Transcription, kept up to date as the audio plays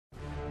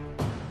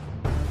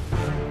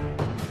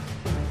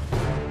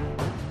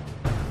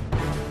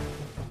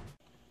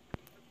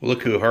Well,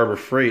 look who Harbor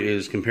Freight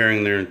is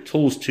comparing their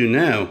tools to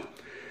now.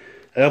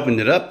 I opened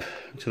it up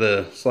to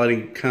the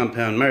sliding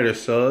compound miter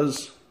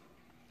saws,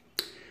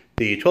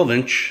 the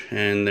 12-inch,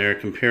 and they're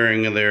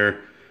comparing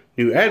their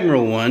new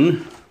Admiral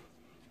one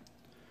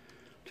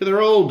to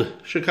their old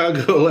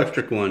Chicago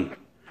Electric one.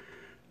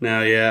 Now,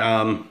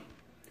 yeah,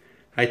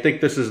 I think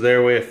this is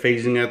their way of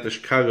phasing out the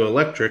Chicago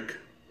Electric,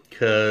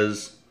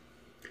 because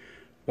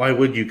why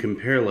would you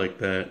compare like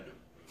that?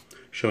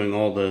 Showing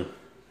all the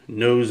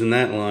nose in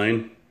that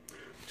line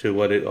to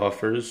what it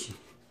offers.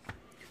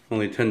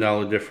 Only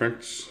 $10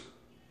 difference.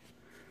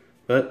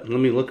 But let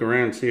me look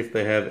around and see if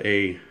they have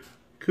a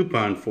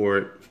coupon for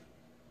it.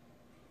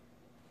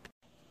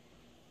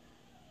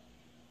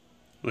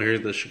 Well,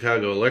 here's the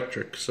Chicago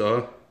Electric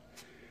saw.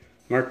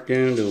 Marked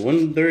down to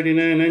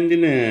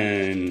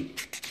 $139.99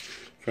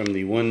 from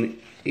the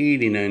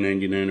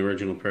 $189.99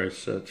 original price,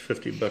 so it's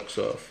 50 bucks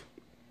off.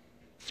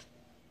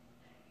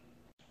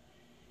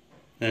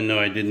 And no,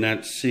 I did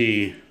not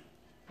see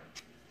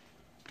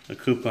a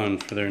coupon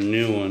for their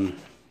new one,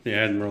 the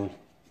Admiral.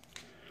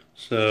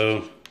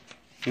 So,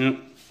 yep.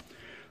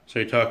 So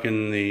you're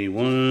talking the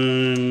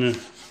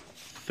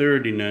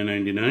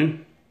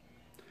 $139.99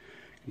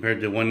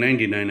 compared to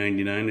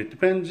 $199.99. It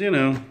depends, you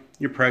know,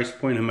 your price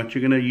point, how much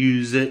you're gonna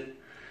use it.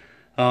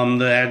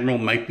 The Admiral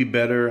might be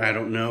better. I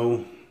don't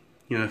know.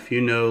 You know, if you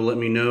know, let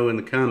me know in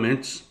the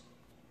comments.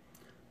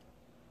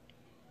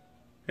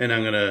 And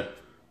I'm gonna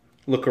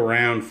look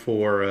around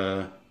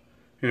for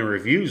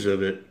reviews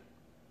of it,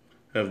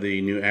 of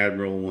the new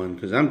Admiral one,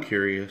 because I'm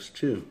curious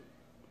too.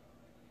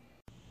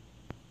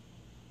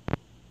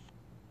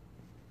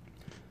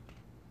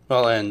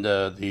 Well, and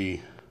the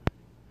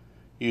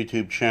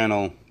YouTube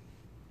channel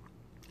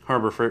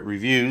Harbor Freight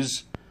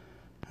Reviews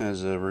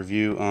has a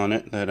review on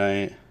it that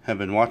I have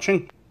been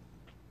watching.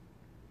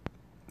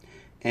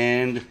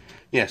 And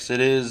yes, it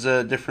is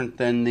different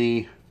than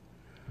the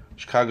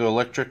Chicago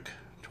Electric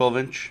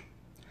 12-inch.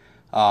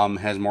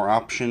 Has more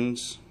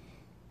options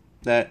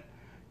that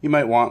you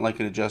might want, like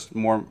an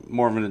more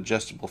of an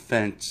adjustable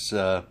fence.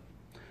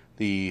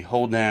 The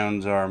hold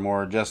downs are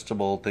more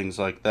adjustable, things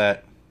like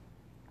that.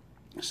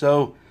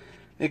 So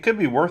it could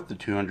be worth the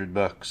 200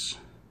 bucks.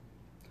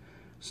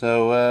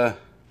 So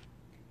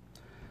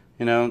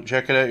you know,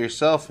 check it out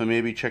yourself and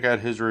maybe check out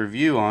his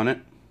review on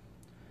it.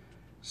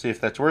 See if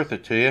that's worth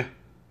it to you.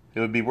 It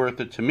would be worth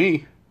it to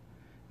me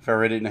if I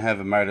already didn't have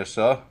a miter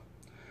saw.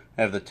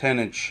 I have the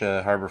 10-inch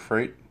Harbor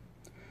Freight,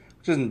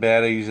 which isn't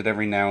bad. I use it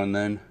every now and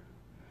then.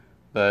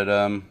 But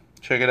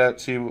check it out,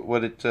 see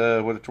what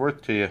it's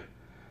worth to you.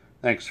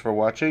 Thanks for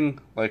watching.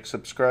 Like,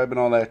 subscribe, and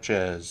all that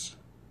jazz.